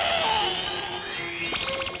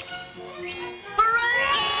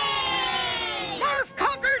 Hooray! Smurf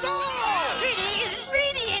conquers all! Greedy isn't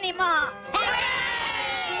greedy anymore.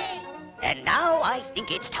 And now I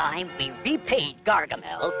think it's time we repaid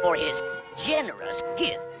Gargamel for his generous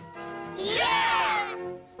gift. Yeah!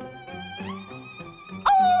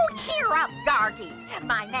 Oh, cheer up, Gargy.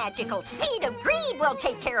 My magical seed of greed will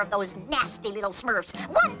take care of those nasty little Smurfs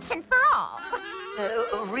once and for all.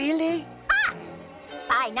 Really? Ah!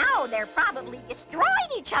 By now, they're probably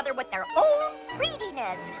destroying each other with their own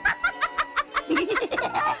greediness.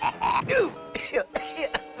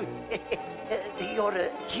 You're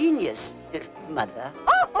a genius, Mother.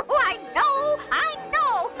 Oh, I know, I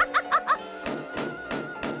know.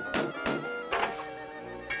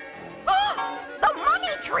 Oh, the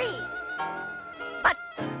money tree. But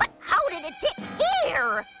how did it get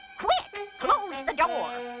here? Quick, close the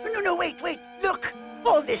door. No, wait. Look.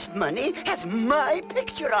 All this money has my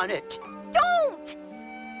picture on it. Don't!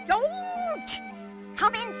 Don't!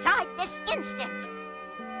 Come inside this instant.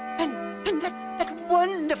 And that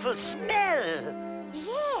wonderful smell.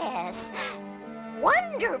 Yes.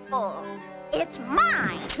 Wonderful. It's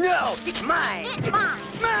mine. No, it's mine. It's mine.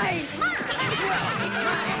 Mine. Mine.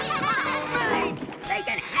 Mine. They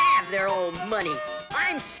can have their old money.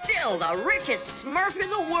 I'm still the richest Smurf in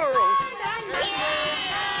the world.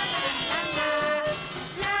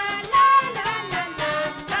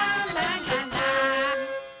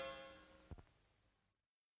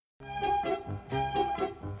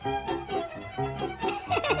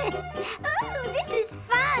 Oh, this is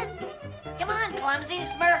fun. Come on, Clumsy,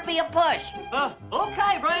 Smurf me a push.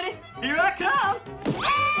 Okay, Brady. Here I come.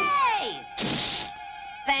 Hey!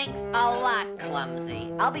 Thanks a lot,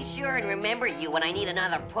 Clumsy. I'll be sure and remember you when I need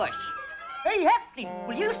another push. Hey, Hefty,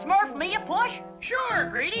 will you Smurf me a push? Sure,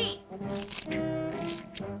 Greedy.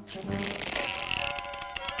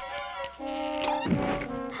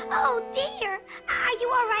 Oh, dear. Are you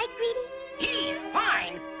all right, Greedy? He's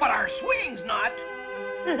fine, but our swing's not.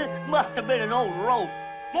 Must have been an old rope.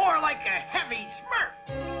 More like a heavy Smurf.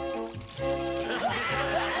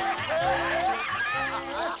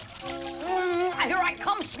 Here I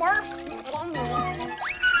come, Smurf.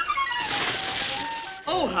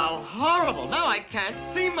 Oh, how horrible. Now I can't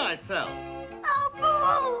see myself. Oh,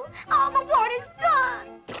 boo! All the water's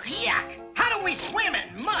gone. Yuck! How do we swim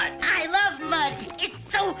in mud? I love mud. It's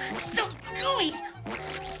so gooey.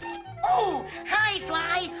 Oh, hi,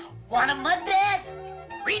 Fly. Want a mud bath?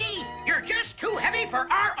 Greedy, you're just too heavy for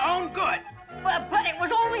our own good. But it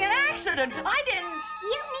was only an accident. I didn't...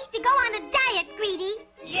 You need to go on a diet, Greedy.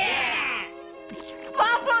 Yeah!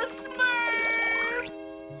 Papa Smurf!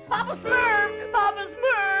 Papa Smurf! Papa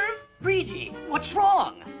Smurf! Greedy, what's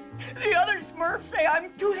wrong? The other Smurfs say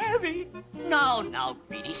I'm too heavy. Now,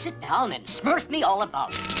 Greedy, sit down and Smurf me all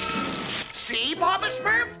about it. See, Papa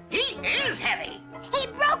Smurf? He is heavy. He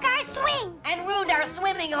broke our swing. And ruined our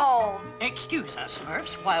swimming hole. Excuse us,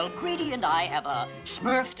 Smurfs, while Greedy and I have a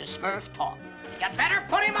Smurf-to-Smurf talk. You better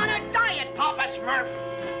put him on a diet, Papa Smurf.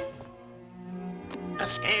 The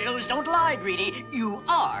scales don't lie, Greedy. You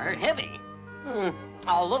are heavy.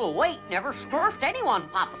 A little weight never Smurfed anyone,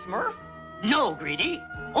 Papa Smurf. No, Greedy.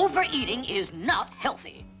 Overeating is not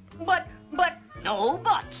healthy. But... No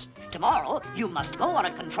buts. Tomorrow, you must go on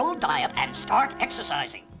a controlled diet and start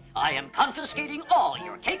exercising. I am confiscating all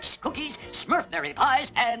your cakes, cookies, Smurfberry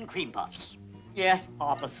pies, and cream puffs. Yes,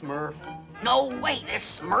 Papa Smurf. No way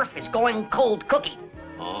this Smurf is going cold cookie.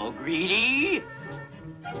 Oh, Greedy.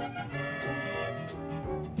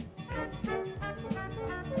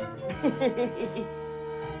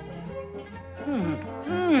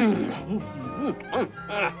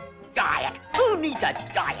 Diet. Who needs a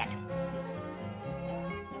diet?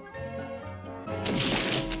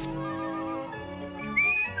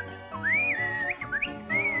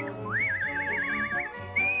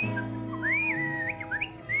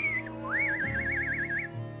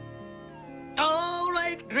 All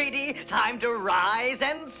right, Greedy, time to rise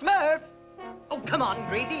and Smurf. Oh, come on,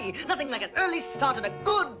 Greedy. Nothing like an early start and a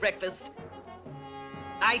good breakfast.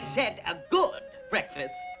 I said a good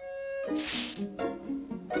breakfast.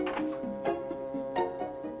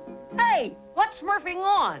 Hey, what's Smurfing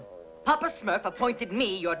on? Papa Smurf appointed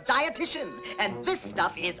me your dietitian, and this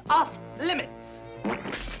stuff is off limits.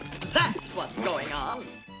 That's what's going on.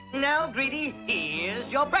 Now, Greedy,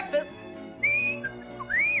 here's your breakfast.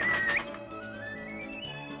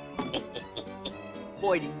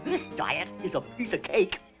 Boy, this diet is a piece of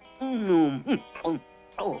cake.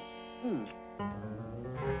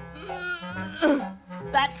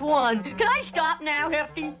 That's one. Can I stop now,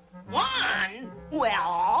 Hefty? One? Well,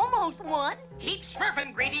 almost one. Keep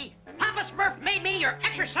Smurfing, Greedy. Papa Smurf made me your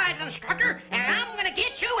exercise instructor, and I'm gonna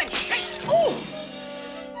get you in shape. Ooh!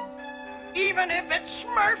 Even if it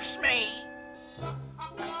Smurfs me.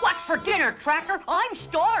 What's for dinner, Tracker? I'm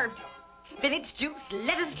starved. Spinach juice,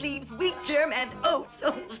 lettuce leaves, wheat germ, and oats.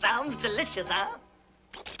 Oh, sounds delicious, huh?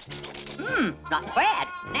 Not bad.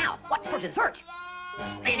 Now, what's for dessert?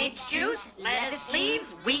 Spinach juice, lettuce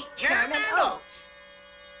leaves, wheat germ, and oats.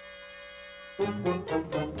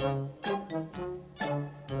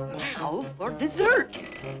 Now for dessert.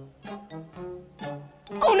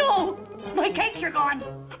 Oh no! My cakes are gone.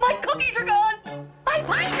 My cookies are gone. My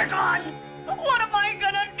pies are gone. What am I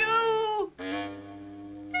gonna do?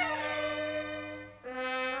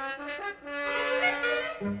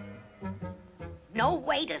 No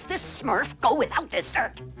way does this Smurf go without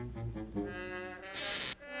dessert.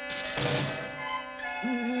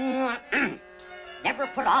 Never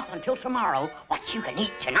Smurf put off until tomorrow what you can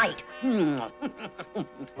eat tonight.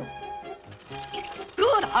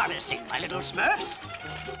 Good harvesting, my little Smurfs.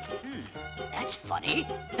 That's funny.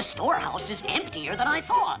 The storehouse is emptier than I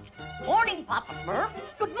thought. Morning, Papa Smurf.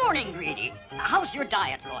 Good morning, Greedy. How's your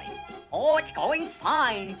diet going? Oh, it's going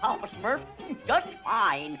fine, Papa Smurf. Just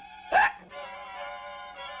fine.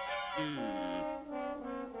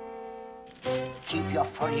 Keep your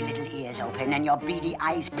furry little ears open and your beady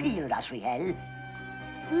eyes peeled, Azriel.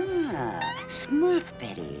 Ah, Smurf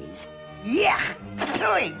berries. Yuck!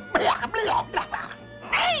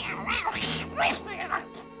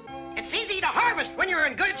 It's easy to harvest when you're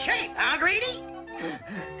in good shape, huh, Greedy?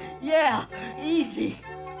 Yeah, easy.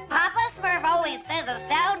 Papa Smurf always says a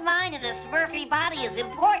sound mind in a Smurfy body is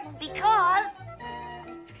important because...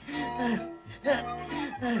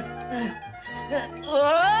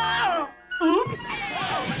 Oops.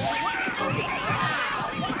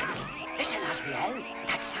 Listen, Azriel,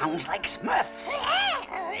 that sounds like Smurfs.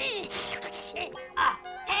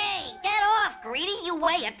 Hey, get off, Greedy. You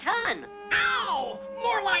weigh a ton. Ow!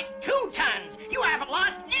 More like 2 tons. You haven't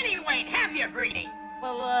lost any weight, have you, Greedy?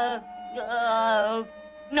 Well,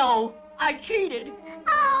 no, I cheated.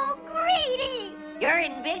 Oh, Greedy! You're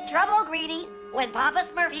in big trouble, Greedy. When Papa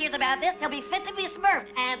Smurf hears about this, he'll be fit to be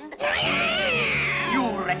Smurfed, and... You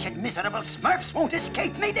wretched, miserable Smurfs won't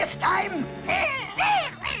escape me this time!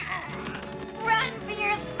 Run for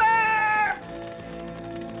your Smurfs!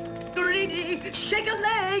 Greedy, shake a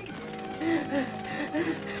leg.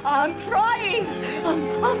 I'm trying.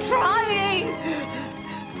 I'm trying.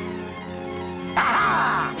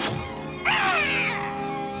 Ah!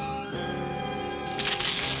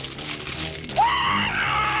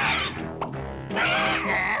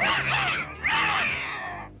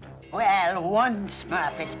 Well, one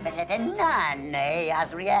Smurf is better than none, eh,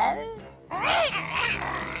 Azriel?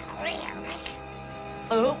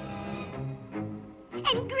 Oh.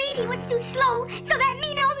 And Greedy was too slow, so that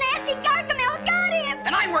mean old nasty Gargamel got him!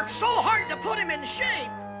 And I worked so hard to put him in shape.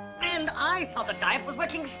 And I thought the diet was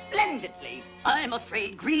working splendidly. I'm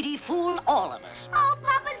afraid Greedy fooled all of us. Oh,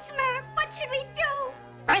 Papa Smurf, what should we do?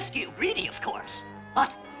 Rescue Greedy, of course.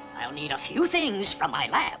 But I'll need a few things from my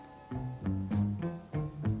lab.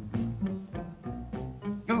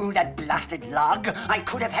 Oh, that blasted log. I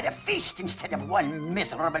could have had a feast instead of one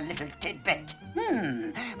miserable little tidbit.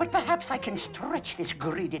 But perhaps I can stretch this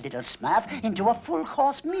greedy little Smurf into a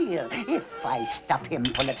full-course meal if I stuff him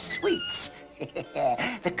full of sweets.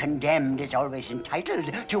 The condemned is always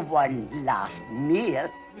entitled to one last meal.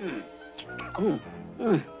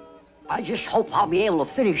 I just hope I'll be able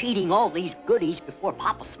to finish eating all these goodies before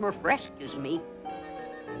Papa Smurf rescues me.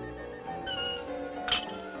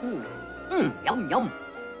 Yum, yum.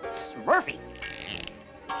 Smurfy.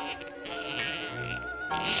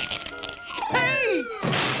 Hey!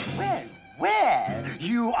 Well,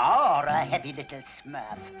 you are a heavy little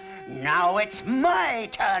Smurf. Now it's my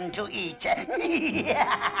turn to eat.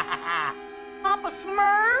 Papa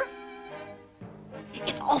Smurf?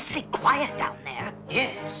 It's awfully quiet down there.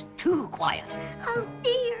 Yes, too quiet. Oh,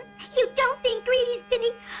 dear. You don't think Greedy's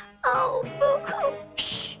did Oh, boo-hoo.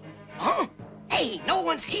 Shh. Huh? Hey, no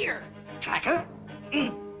one's here. Tracker?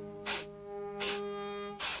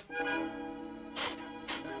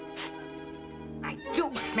 I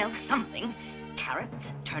do smell something.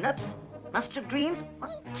 Carrots, turnips, mustard greens.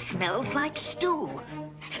 Smells like stew.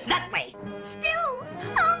 That way. Stew!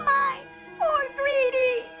 Oh, my. Poor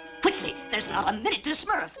Greedy. Quickly, there's not a minute to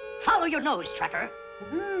Smurf. Follow your nose, Tracker.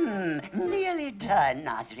 Nearly done,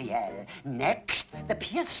 Azriel. Next, the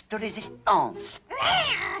pièce de résistance.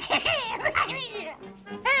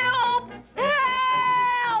 Help!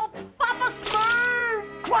 Help! Papa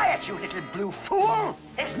Smurf! Quiet, you little blue fool!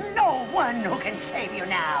 There's no one who can save you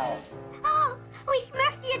now. Oh, we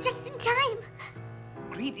Smurfed you just in time.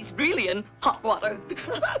 Greedy's really in hot water.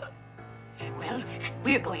 Well,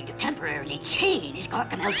 we're going to temporarily change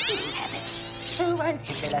Gargamel's eating habits. Oh, I'll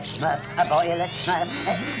pickle a Smurf, a boil a Smurf.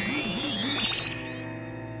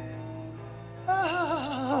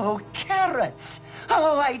 Oh, carrots.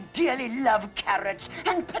 Oh, I dearly love carrots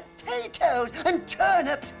and potatoes and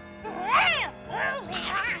turnips.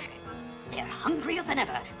 They're hungrier than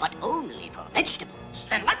ever, but only for vegetables.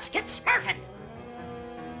 Then let's get smurfing.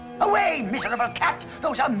 Away, miserable cat!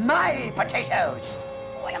 Those are my potatoes!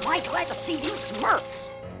 Boy, am I glad to see you Smurfs.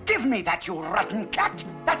 Give me that, you rotten cat!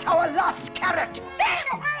 That's our last carrot!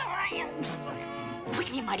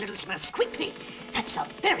 Quickly, my little Smurfs, quickly! That's a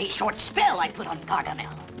very short spell I put on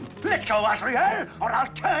Gargamel. Let go, Azriel, or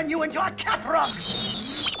I'll turn you into a cat rug!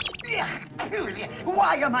 Ugh,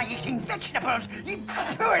 why am I eating vegetables?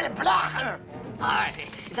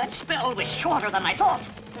 That spell was shorter than I thought.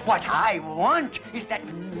 What I want is that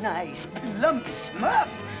nice, plump Smurf.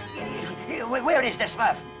 Where is the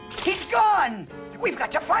Smurf? He's gone! We've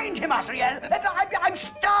got to find him, Azrael. I'm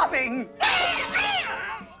starving.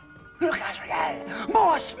 Look, Azrael,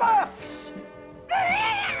 more Smurfs.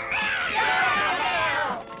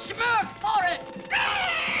 Smurf for it!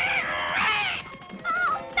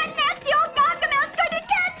 Oh, that nasty old Gargamel's going to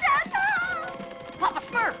catch us! Oh. Papa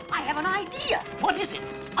Smurf, I have an idea. What is it?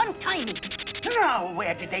 Untie me. Now,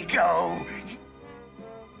 where did they go?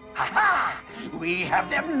 Ha-ha! We have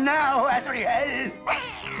them now, Azrael.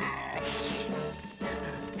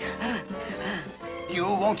 You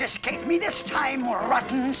won't escape me this time,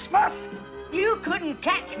 rotten Smurf. You couldn't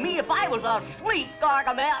catch me if I was asleep,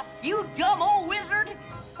 Gargamel, you dumb old wizard.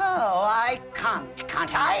 Oh, I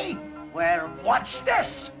can't I? Well, watch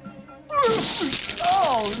this.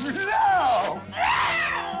 Oh, no!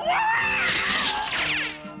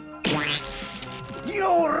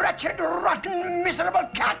 You wretched, rotten, miserable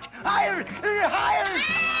cat! I'll...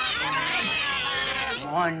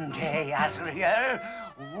 One day, Azrael,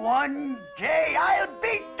 one day I'll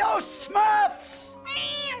beat those Smurfs!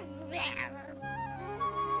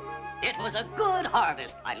 It was a good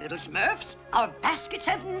harvest, my little Smurfs. Our baskets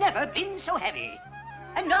have never been so heavy.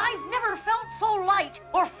 And I've never felt so light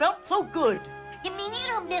or felt so good. You mean you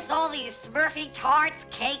don't miss all these Smurfy tarts,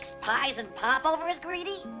 cakes, pies, and popovers,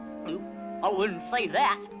 Greedy? I wouldn't say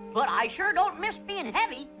that, but I sure don't miss being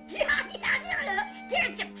heavy. Here's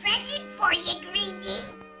a present for you,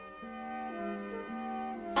 Greedy.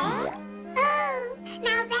 Oh,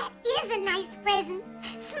 now that is a nice present.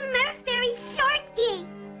 Smurfberry shortcake.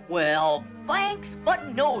 Well, thanks,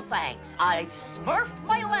 but no thanks. I smurfed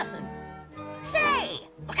my lesson. Say,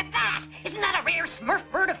 look at that. Isn't that a rare Smurf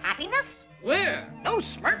bird of happiness? Where? No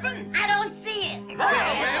smurfing? I don't see it.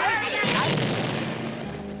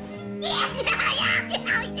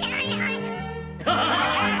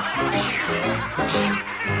 Yeah.